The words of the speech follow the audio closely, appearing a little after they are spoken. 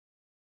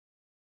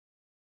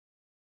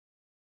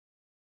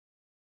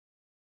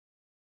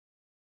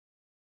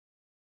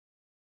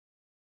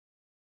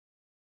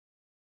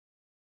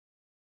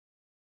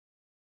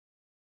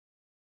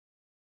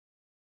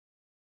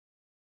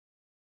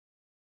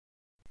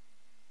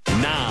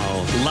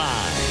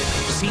Live,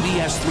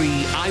 CBS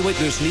 3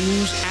 Eyewitness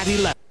News at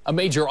 11. A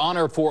major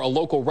honor for a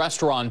local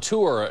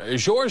restaurateur.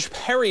 Georges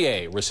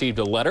Perrier received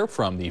a letter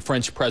from the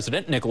French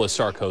president, Nicolas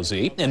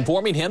Sarkozy,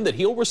 informing him that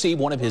he'll receive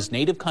one of his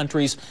native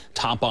country's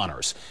top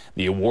honors.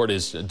 The award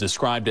is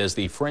described as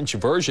the French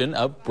version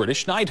of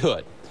British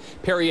knighthood.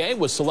 Perrier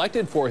was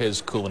selected for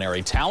his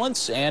culinary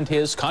talents and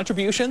his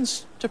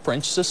contributions to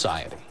French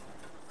society.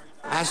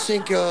 I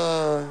think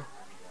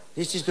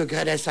this is the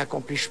greatest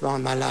accomplishment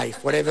in my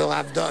life. Whatever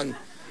I've done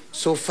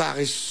so far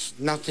is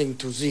nothing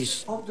to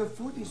this.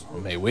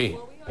 May we.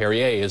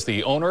 Perrier is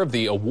the owner of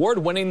the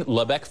award-winning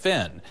Le Bec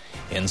Fin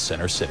in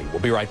Center City.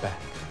 We'll be right back.